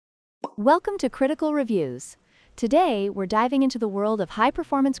Welcome to Critical Reviews. Today, we're diving into the world of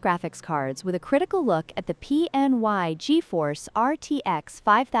high-performance graphics cards with a critical look at the PNY GeForce RTX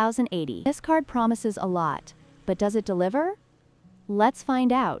 5080. This card promises a lot, but does it deliver? Let's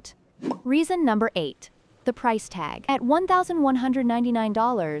find out. Reason number 8. The price tag. At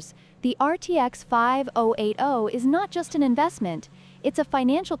 $1,199, the RTX 5080 is not just an investment, it's a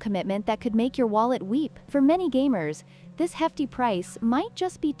financial commitment that could make your wallet weep. For many gamers, this hefty price might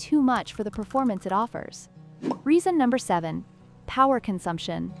just be too much for the performance it offers. Reason number 7. Power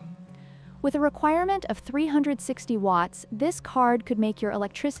consumption. With a requirement of 360 watts, this card could make your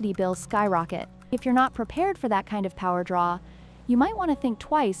electricity bill skyrocket. If you're not prepared for that kind of power draw, you might want to think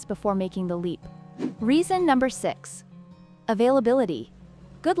twice before making the leap. Reason number 6. Availability.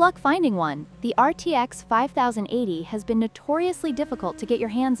 Good luck finding one. The RTX 5080 has been notoriously difficult to get your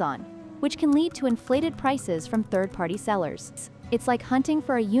hands on, which can lead to inflated prices from third-party sellers. It's like hunting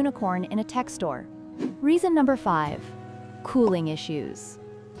for a unicorn in a tech store. Reason number 5. Cooling issues.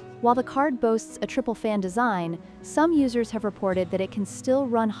 While the card boasts a triple fan design, some users have reported that it can still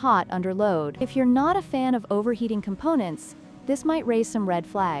run hot under load. If you're not a fan of overheating components, this might raise some red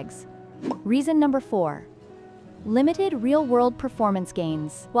flags. Reason number 4. Limited real-world performance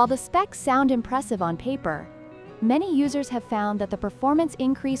gains. While the specs sound impressive on paper, many users have found that the performance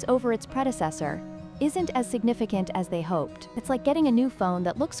increase over its predecessor isn't as significant as they hoped. It's like getting a new phone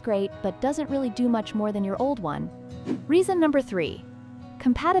that looks great but doesn't really do much more than your old one. Reason number 3.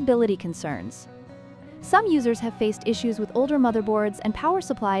 Compatibility concerns. Some users have faced issues with older motherboards and power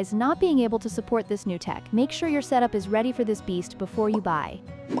supplies not being able to support this new tech. Make sure your setup is ready for this beast before you buy.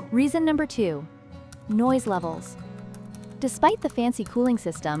 Reason number 2. Noise levels. Despite the fancy cooling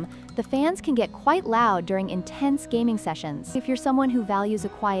system, the fans can get quite loud during intense gaming sessions. If you're someone who values a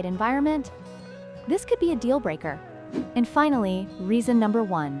quiet environment, this could be a deal breaker. And finally, reason number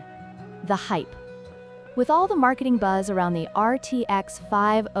 1. The hype. With all the marketing buzz around the RTX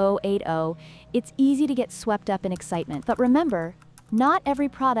 5080, it's easy to get swept up in excitement. But remember, not every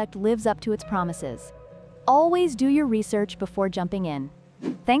product lives up to its promises. Always do your research before jumping in.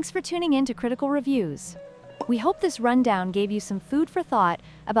 Thanks for tuning in to Critical Reviews. We hope this rundown gave you some food for thought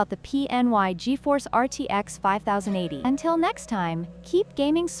about the PNY GeForce RTX 5080. Until next time, keep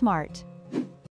gaming smart.